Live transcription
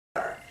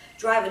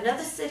drive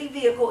another city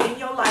vehicle in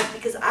your life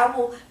because I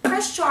will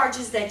press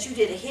charges that you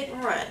did a hit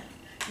and run.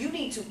 You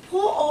need to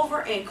pull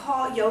over and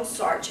call your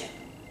sergeant.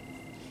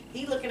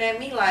 He looking at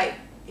me like,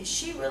 is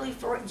she really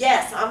for real?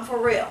 Yes, I'm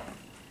for real.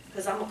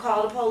 Because I'm going to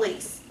call the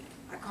police.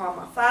 I called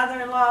my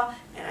father-in-law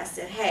and I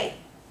said, hey,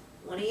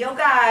 one of your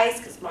guys,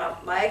 because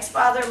my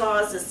ex-father-in-law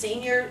is a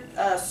senior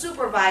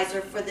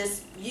supervisor for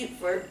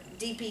for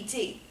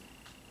DPT.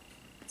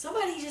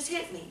 Somebody just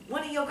hit me.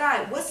 One of your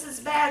guys. What's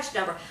his badge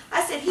number?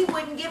 I said he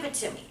wouldn't give it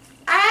to me.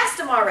 I asked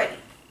him already.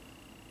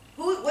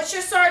 What's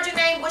your sergeant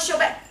name? What's your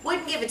badge?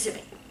 Wouldn't give it to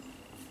me.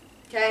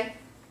 Okay?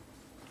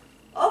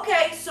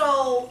 Okay,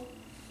 so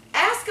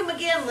ask him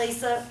again,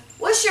 Lisa.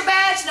 What's your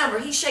badge number?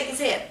 He shook his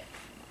head.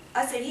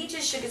 I said, he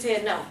just shook his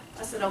head no.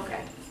 I said,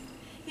 okay.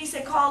 He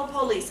said, call the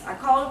police. I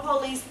called the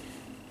police.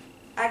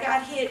 I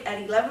got hit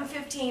at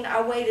 11:15.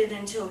 I waited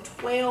until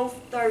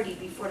 12:30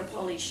 before the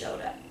police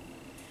showed up.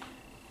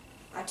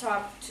 I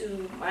talked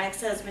to my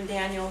ex-husband,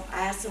 Daniel.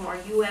 I asked him, are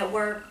you at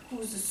work?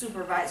 Who's the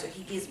supervisor?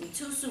 He gives me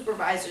 2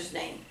 supervisors'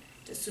 names.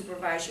 The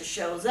supervisor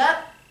shows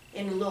up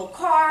in a little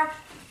car.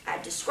 I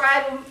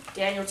describe him.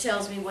 Daniel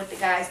tells me what the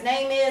guy's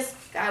name is.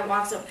 Guy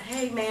walks up,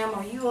 hey, ma'am,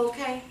 are you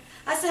okay?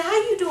 I said, how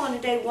you doing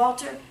today,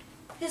 Walter?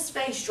 His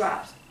face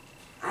drops.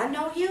 I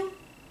know you?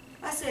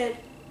 I said,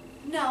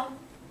 no,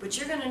 but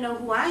you're going to know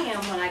who I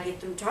am when I get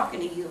through talking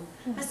to you.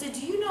 I said,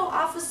 do you know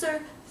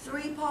Officer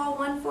 3 Paul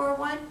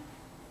 141?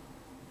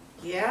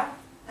 Yeah.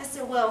 I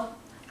said, well,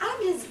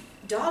 I'm his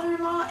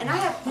daughter-in-law, and I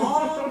have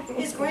all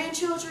his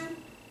grandchildren,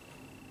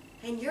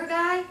 and your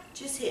guy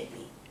just hit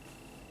me.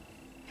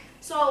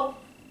 So,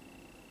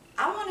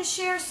 I want to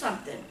share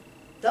something.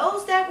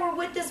 Those that were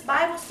with this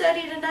Bible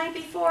study the night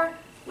before,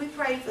 we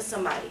prayed for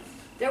somebody.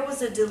 There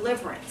was a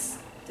deliverance.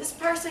 This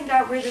person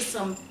got rid of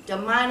some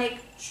demonic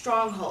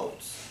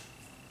strongholds.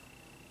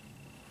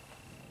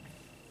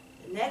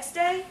 The next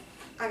day,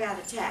 I got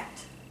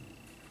attacked.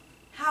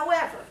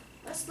 However,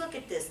 let's look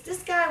at this.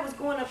 This guy was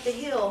going up the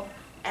hill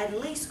at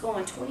least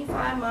going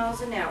 25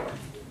 miles an hour.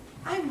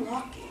 I'm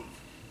walking.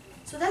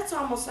 So that's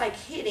almost like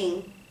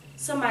hitting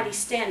somebody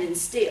standing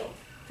still.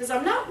 Because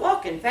I'm not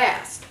walking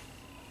fast.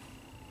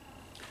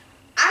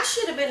 I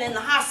should have been in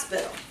the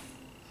hospital.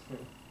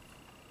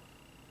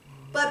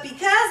 But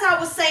because I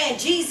was saying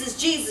Jesus,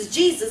 Jesus,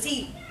 Jesus,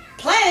 he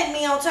planted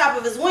me on top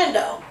of his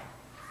window.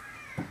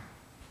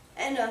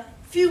 And a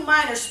few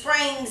minor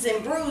sprains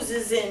and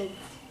bruises and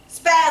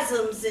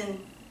spasms and,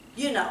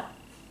 you know.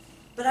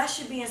 But I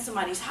should be in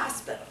somebody's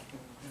hospital.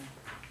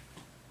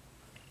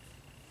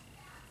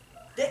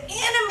 The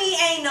enemy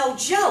ain't no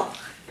joke.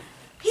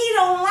 He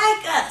don't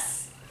like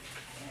us.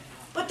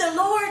 But the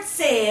Lord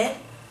said,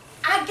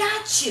 I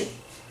got you.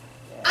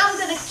 I'm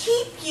going to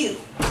keep you.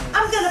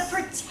 I'm going to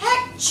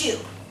protect you.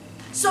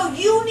 So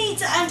you need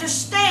to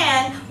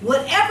understand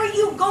whatever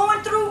you're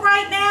going through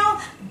right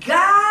now,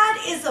 God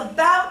is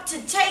about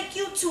to take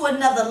you to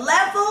another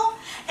level.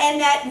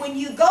 And that when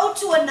you go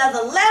to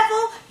another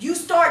level, you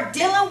start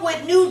dealing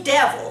with new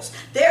devils.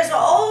 There's an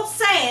old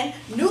saying,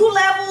 new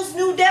levels,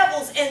 new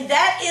devils. And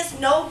that is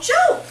no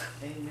joke.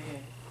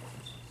 Amen.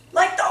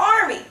 Like the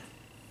army.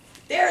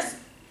 There's,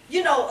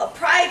 you know, a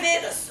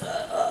private,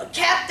 a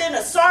captain,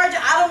 a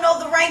sergeant. I don't know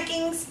the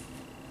rankings.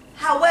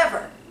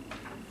 However,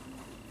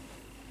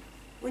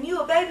 when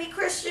you're a baby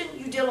Christian,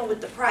 you're dealing with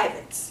the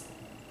privates.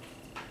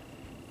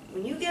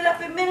 When you get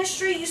up in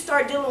ministry, you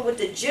start dealing with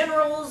the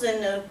generals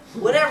and the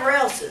whatever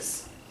else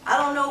is. I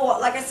don't know,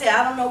 like I said,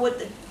 I don't know what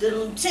the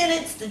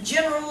lieutenants, the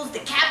generals, the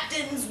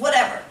captains,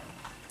 whatever.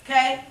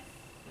 Okay?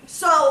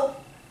 So,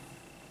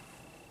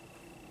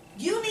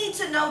 you need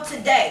to know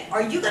today,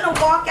 are you going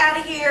to walk out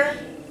of here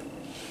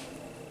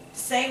the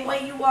same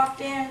way you walked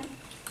in?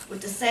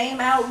 With the same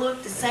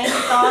outlook, the same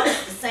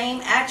thoughts, the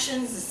same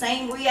actions, the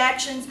same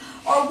reactions?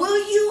 Or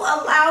will you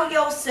allow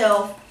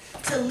yourself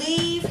to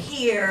leave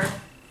here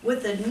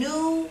with a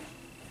new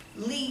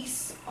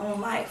lease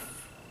on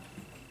life?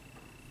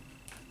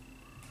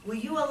 Will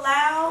you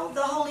allow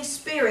the Holy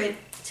Spirit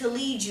to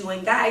lead you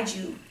and guide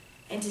you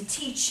and to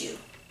teach you?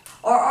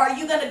 Or are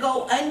you going to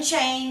go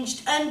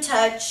unchanged,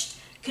 untouched,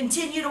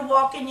 continue to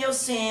walk in your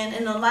sin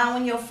and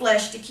allowing your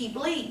flesh to keep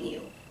leading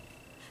you?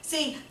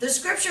 See, the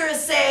scripture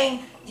is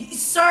saying,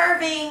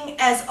 serving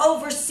as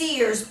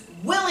overseers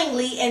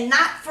willingly and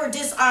not for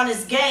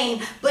dishonest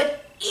gain,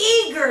 but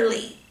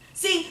eagerly.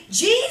 See,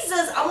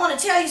 Jesus, I want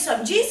to tell you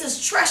something.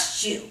 Jesus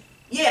trusts you.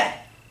 Yeah,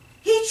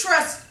 he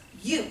trusts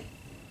you.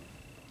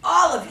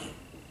 All of you.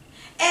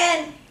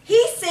 And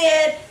he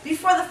said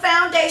before the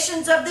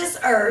foundations of this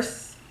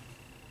earth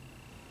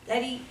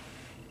that he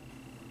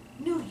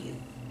knew you.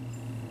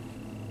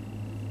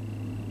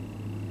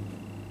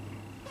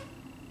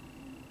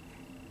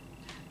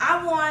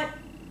 I want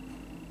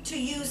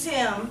to use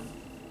him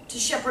to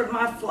shepherd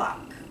my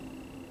flock.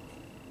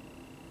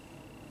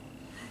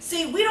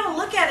 See, we don't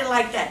look at it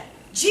like that.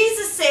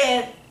 Jesus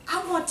said,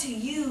 I want to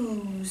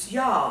use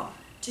y'all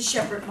to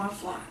shepherd my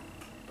flock.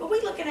 But we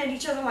looking at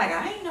each other like,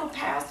 I ain't no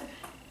pastor.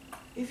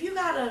 If you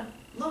got a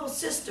little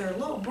sister, a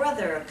little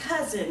brother, a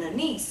cousin, a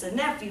niece, a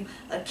nephew,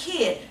 a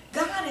kid.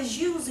 God is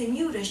using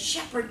you to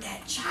shepherd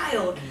that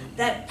child,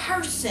 that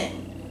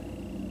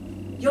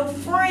person, your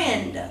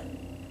friend.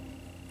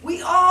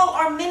 We all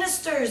are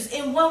ministers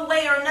in one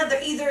way or another,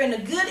 either in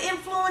a good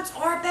influence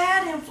or a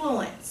bad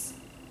influence.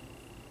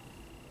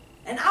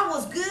 And I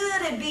was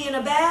good at being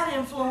a bad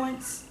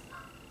influence.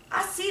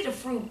 I see the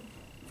fruit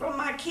from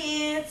my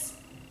kids,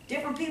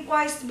 different people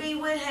I used to be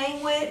with,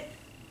 hang with,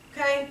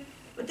 okay?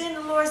 But then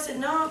the Lord said,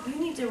 no, you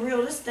need to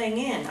reel this thing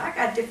in. I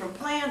got different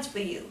plans for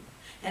you.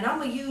 And I'm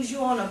going to use you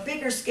on a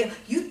bigger scale.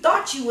 You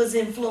thought you was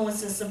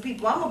influencing some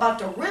people. I'm about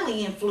to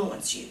really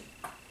influence you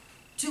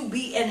to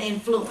be an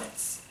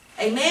influence.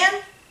 Amen?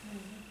 Mm-hmm.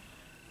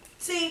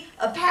 See,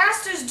 a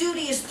pastor's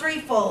duty is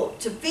threefold.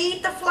 To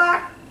feed the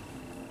flock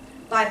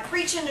by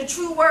preaching the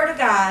true word of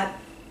God.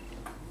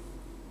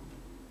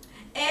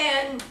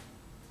 And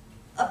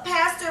a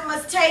pastor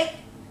must take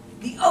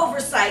the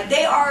oversight.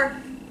 They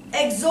are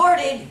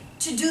exhorted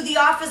to do the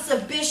office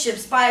of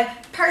bishops by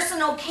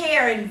personal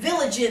care and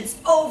vigilance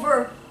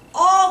over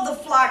all the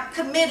flock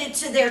committed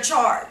to their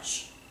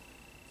charge.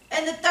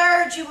 And the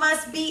third, you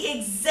must be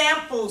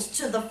examples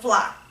to the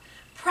flock,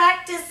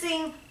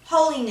 practicing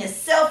holiness,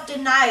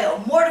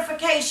 self-denial,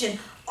 mortification,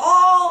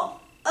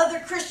 all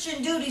other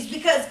Christian duties,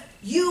 because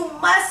you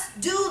must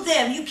do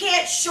them. You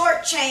can't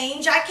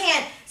shortchange. I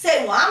can't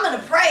say, well, I'm going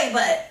to pray,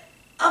 but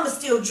I'm going to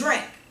still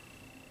drink.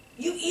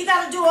 You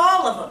got to do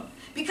all of them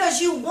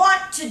because you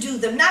want to do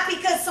them, not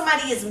because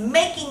somebody is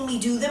making me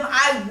do them.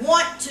 I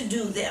want to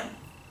do them.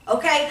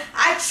 Okay?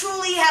 I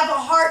truly have a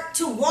heart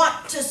to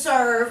want to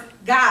serve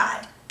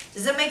God.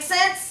 Does that make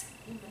sense?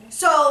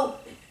 So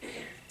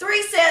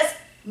 3 says,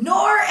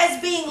 nor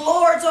as being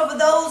lords over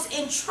those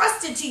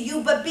entrusted to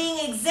you, but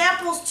being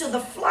examples to the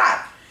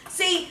flock.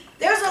 See,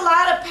 there's a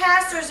lot of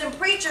pastors and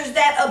preachers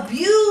that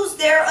abuse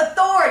their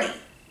authority.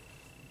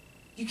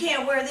 You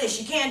can't wear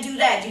this, you can't do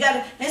that, you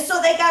gotta, and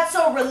so they got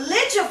so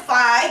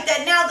religified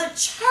that now the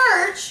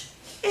church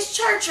is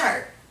church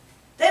hurt.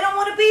 They don't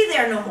want to be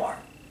there no more.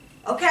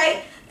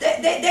 Okay?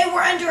 They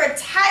were under a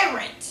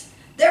tyrant.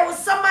 There was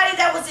somebody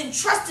that was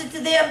entrusted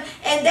to them,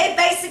 and they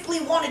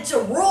basically wanted to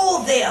rule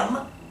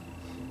them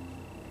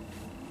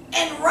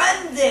and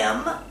run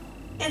them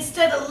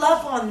instead of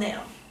love on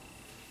them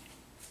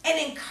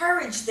and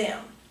encourage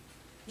them.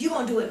 You're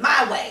going to do it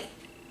my way.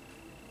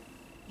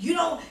 You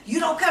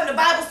don't come to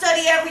Bible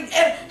study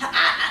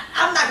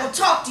I'm not going to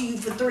talk to you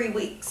for 3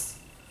 weeks.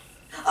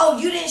 Oh,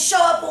 you didn't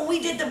show up when we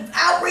did the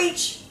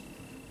outreach?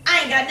 I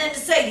ain't got nothing to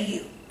say to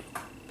you.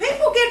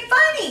 People get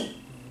funny.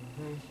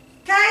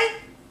 Okay?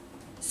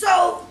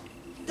 So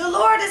the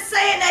Lord is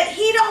saying that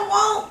he don't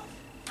want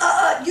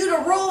you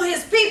to rule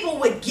his people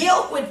with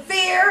guilt, with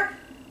fear,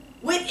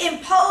 with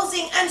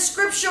imposing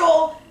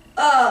unscriptural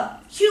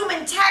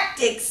human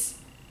tactics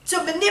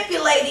to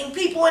manipulating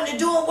people into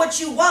doing what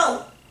you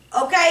want,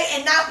 okay,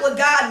 and not what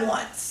God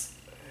wants.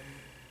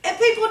 And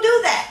people do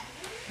that.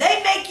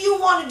 They make you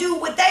want to do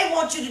what they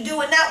want you to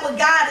do and not what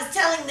God is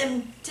telling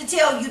them to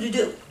tell you to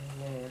do.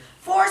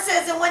 4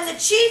 says, and when the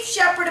chief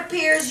shepherd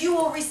appears, you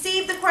will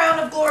receive the crown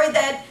of glory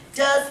that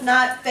does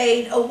not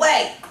fade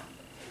away.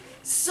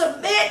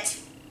 Submit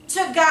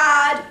to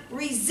God,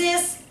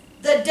 resist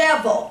the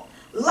devil.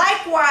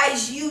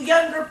 Likewise, you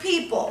younger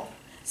people,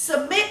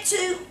 submit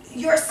to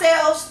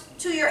yourselves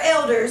to your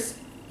elders.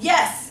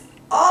 Yes,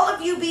 all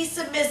of you be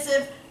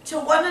submissive to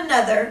one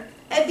another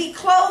and be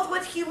clothed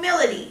with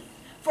humility.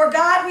 For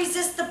God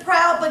resists the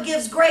proud but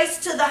gives grace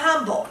to the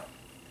humble.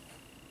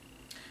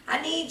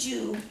 I need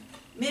you,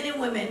 men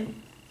and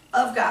women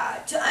of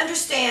God, to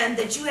understand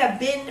that you have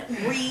been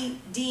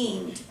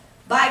redeemed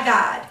by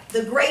God,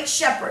 the great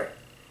shepherd.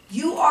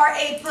 You are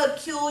a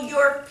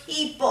peculiar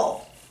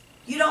people.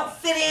 You don't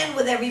fit in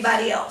with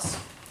everybody else.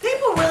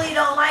 People really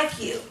don't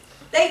like you.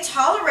 They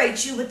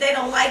tolerate you, but they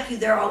don't like you.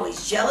 They're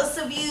always jealous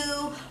of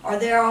you, or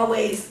they're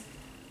always,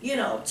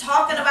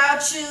 talking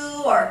about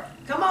you, or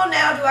come on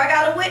now, do I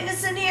got a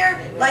witness in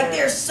here? Like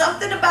there's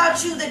something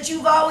about you that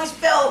you've always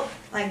felt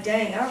like,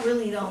 dang, I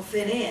really don't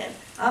fit in.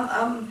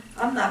 I'm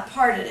not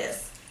part of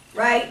this,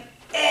 right?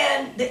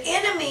 And the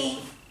enemy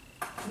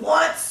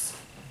wants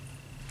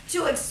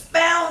to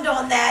expound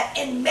on that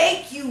and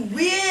make you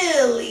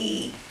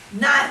really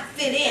not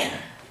fit in.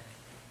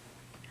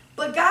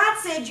 But God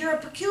said you're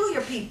a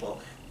peculiar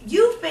people.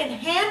 You've been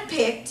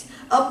handpicked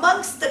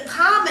amongst the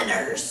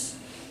commoners,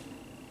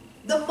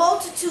 the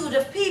multitude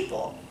of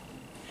people.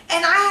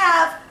 And I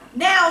have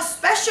now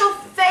special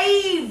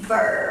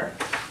favor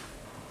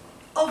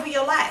over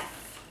your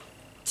life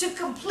to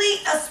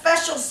complete a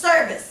special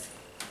service.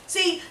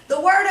 See,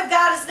 the word of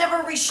God is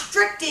never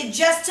restricted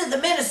just to the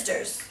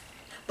ministers,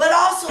 but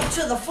also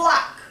to the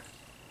flock.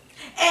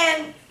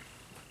 And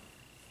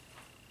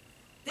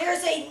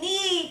there's a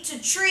need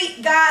to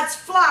treat God's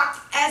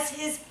flock as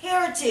his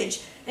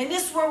heritage. And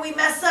this is where we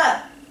mess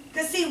up.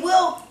 Because see,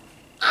 we'll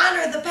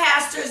honor the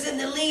pastors and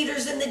the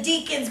leaders and the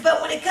deacons,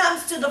 but when it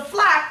comes to the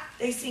flock,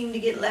 they seem to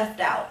get left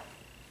out.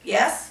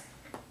 Yes?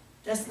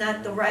 That's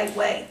not the right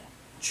way.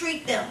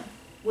 Treat them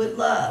with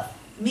love,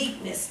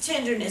 meekness,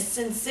 tenderness,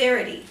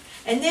 sincerity.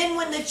 And then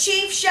when the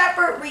chief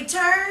shepherd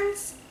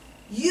returns,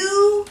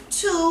 you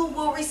too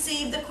will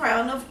receive the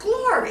crown of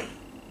glory.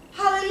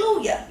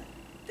 Hallelujah.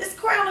 This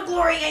crown of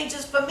glory ain't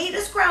just for me.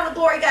 This crown of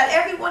glory got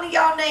every one of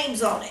y'all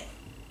names on it.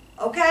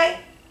 Okay?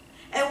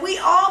 And we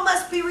all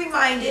must be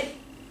reminded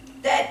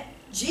that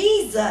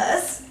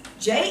Jesus,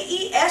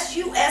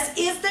 J-E-S-U-S,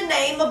 is the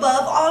name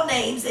above all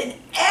names, and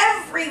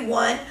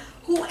everyone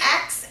who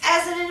acts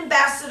as an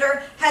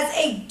ambassador has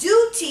a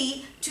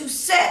duty to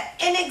set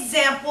an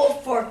example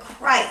for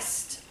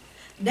Christ.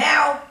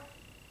 Now,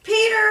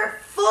 Peter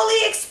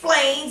fully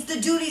explains the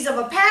duties of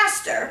a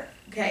pastor,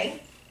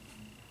 okay?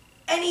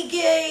 And he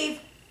gave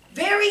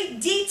very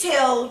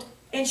detailed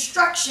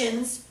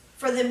instructions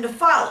for them to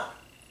follow.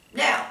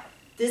 Now,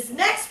 this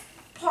next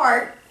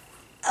part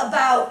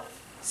about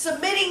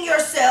submitting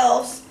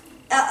yourselves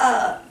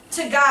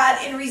to God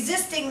and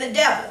resisting the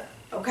devil,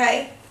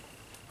 okay?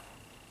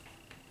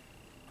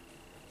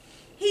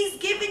 He's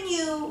given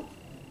you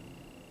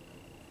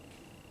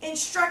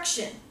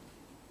instruction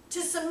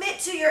to submit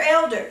to your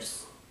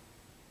elders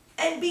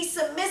and be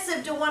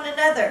submissive to one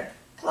another.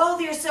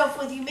 Clothe yourself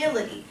with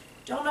humility.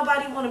 Don't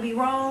nobody want to be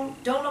wrong.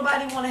 Don't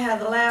nobody want to have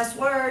the last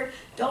word.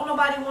 Don't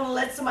nobody want to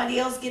let somebody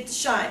else get to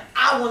shine.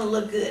 I want to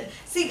look good.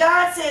 See,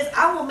 God says,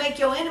 I will make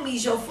your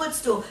enemies your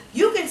footstool.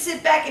 You can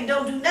sit back and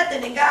don't do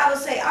nothing, and God will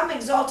say, I'm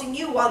exalting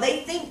you while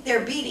they think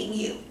they're beating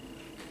you.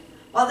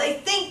 While they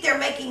think they're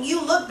making you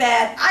look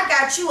bad, I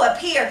got you up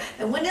here.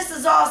 And when this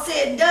is all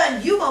said and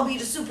done, you're going to be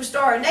the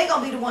superstar, and they're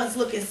going to be the ones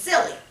looking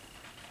silly.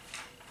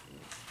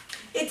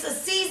 It's a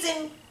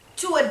season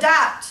to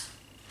adopt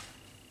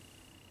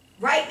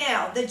right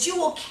now, that you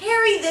will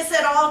carry this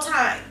at all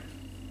times.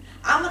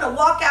 I'm going to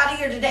walk out of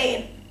here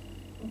today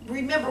and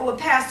remember what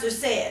Pastor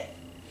said.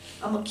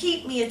 I'm going to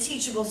keep me a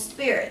teachable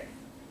spirit.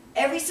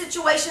 Every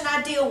situation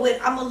I deal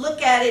with, I'm going to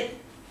look at it.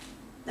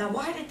 Now,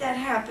 why did that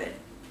happen?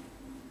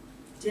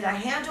 Did I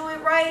handle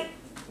it right?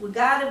 Would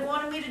God have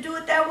wanted me to do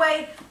it that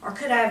way? Or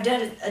could I have done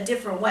it a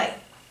different way?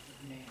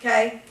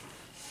 Okay?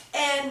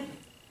 And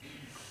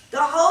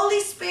the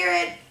Holy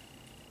Spirit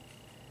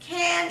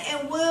can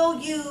and will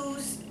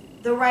use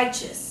the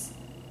righteous.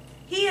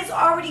 He has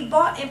already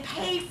bought and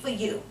paid for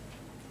you.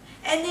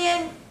 And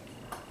then,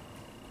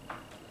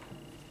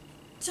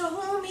 to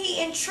whom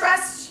he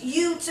entrusts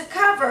you to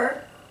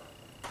cover,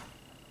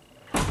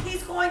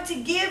 he's going to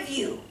give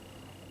you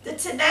the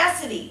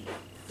tenacity,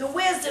 the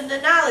wisdom, the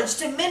knowledge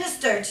to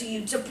minister to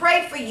you, to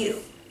pray for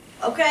you,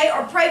 okay,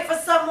 or pray for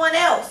someone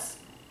else.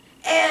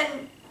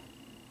 And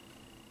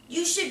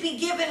you should be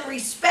given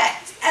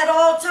respect at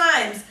all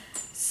times,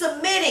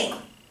 submitting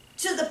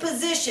to the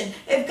position.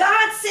 If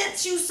God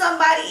sends you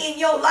somebody in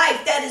your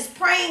life that is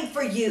praying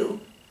for you,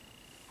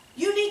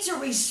 you need to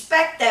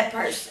respect that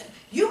person.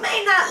 You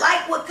may not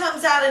like what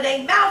comes out of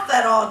their mouth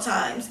at all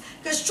times,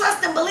 because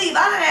trust and believe,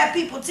 I done have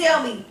people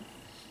tell me,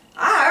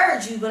 I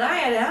heard you, but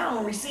I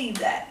don't receive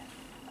that.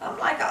 I'm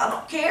like, I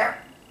don't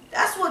care.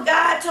 That's what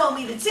God told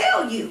me to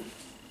tell you.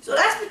 So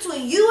that's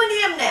between you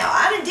and him now.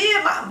 I done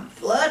did my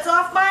blood's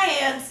off my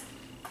hands.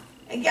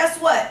 And guess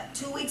what?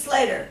 2 weeks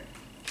later,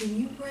 can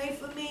you pray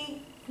for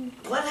me?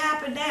 What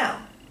happened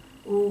now?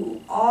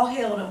 Ooh, all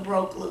hell done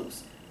broke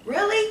loose.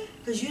 Really?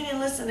 Because you didn't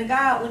listen to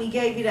God when he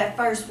gave you that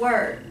first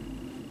word.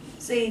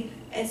 See,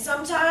 and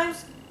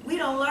sometimes we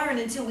don't learn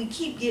until we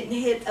keep getting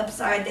hit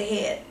upside the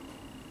head.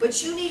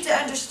 But you need to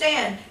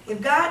understand,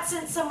 if God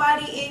sent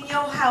somebody in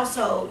your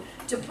household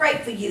to pray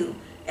for you,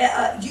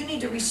 you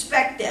need to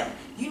respect them.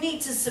 You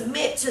need to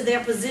submit to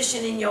their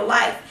position in your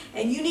life.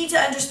 And you need to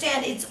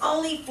understand it's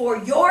only for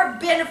your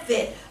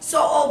benefit.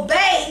 So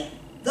obey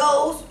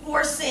those who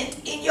are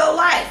sent in your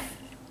life.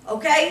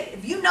 Okay?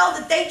 If you know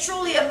that they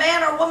truly a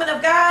man or woman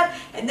of God,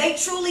 and they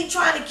truly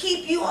trying to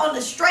keep you on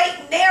the straight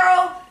and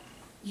narrow,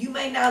 you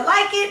may not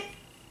like it,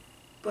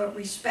 but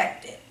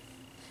respect it.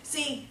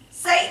 See,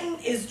 Satan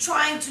is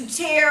trying to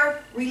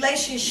tear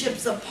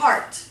relationships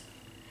apart.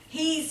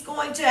 He's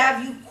going to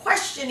have you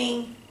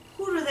questioning,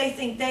 who do they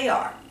think they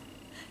are?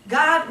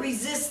 God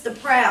resists the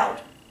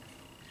proud.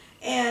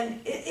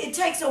 And it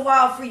takes a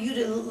while for you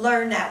to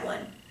learn that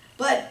one.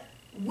 But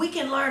we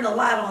can learn a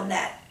lot on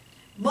that.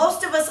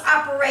 Most of us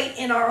operate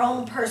in our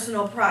own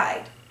personal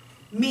pride.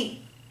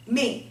 Me,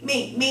 me,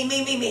 me, me,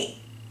 me, me, me.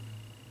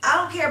 I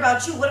don't care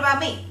about you. What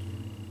about me?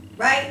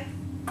 Right?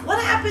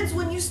 What happens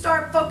when you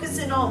start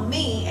focusing on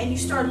me and you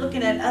start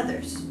looking at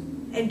others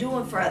and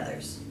doing for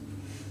others?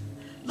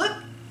 Look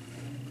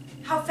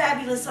how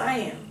fabulous I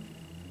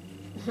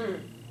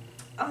am.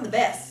 I'm the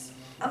best.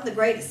 I'm the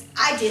greatest.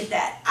 I did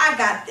that. I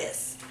got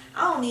this.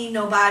 I don't need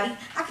nobody.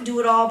 I can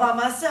do it all by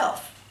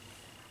myself.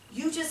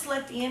 You just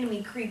let the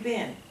enemy creep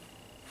in.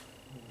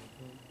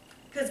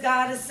 Because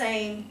God is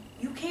saying,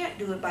 you can't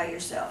do it by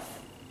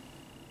yourself.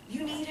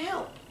 You need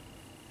help.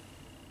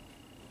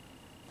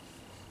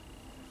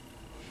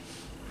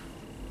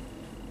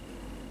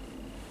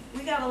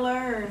 We got to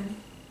learn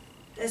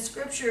that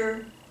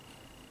Scripture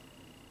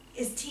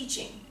is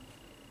teaching.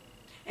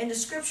 And the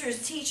Scripture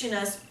is teaching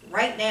us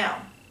right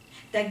now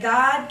that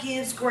God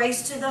gives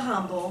grace to the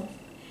humble,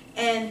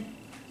 and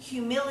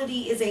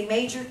humility is a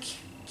major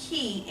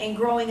key in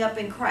growing up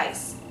in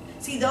Christ.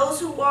 See, those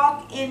who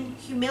walk in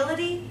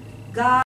humility, God